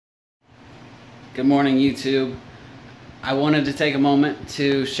Good morning, YouTube. I wanted to take a moment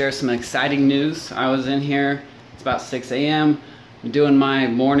to share some exciting news. I was in here, it's about 6 a.m. I'm doing my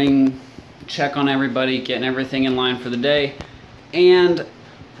morning check on everybody, getting everything in line for the day, and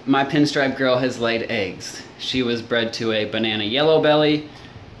my Pinstripe girl has laid eggs. She was bred to a banana Yellowbelly,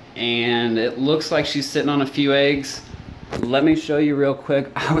 and it looks like she's sitting on a few eggs. Let me show you real quick.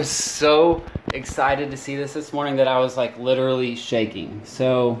 I was so excited to see this morning that I was like literally shaking.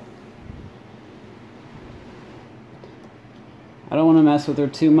 So I don't want to mess with her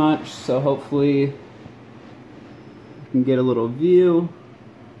too much, so hopefully you can get a little view.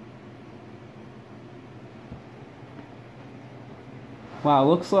 Wow,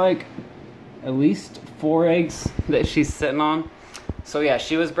 looks like at least 4 eggs that she's sitting on. So yeah,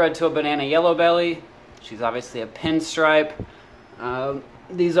 she was bred to a banana Yellowbelly. She's obviously a Pinstripe.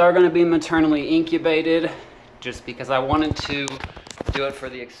 These are going to be maternally incubated just because I wanted to do it for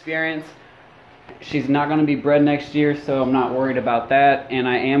the experience. She's not going to be bred next year, so I'm not worried about that. And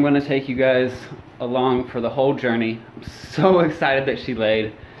I am going to take you guys along for the whole journey. I'm so excited that she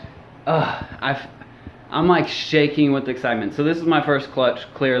laid. I'm like shaking with excitement. So this is my first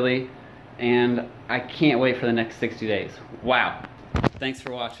clutch, clearly, and I can't wait for the next 60 days. Wow. Thanks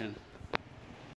for watching.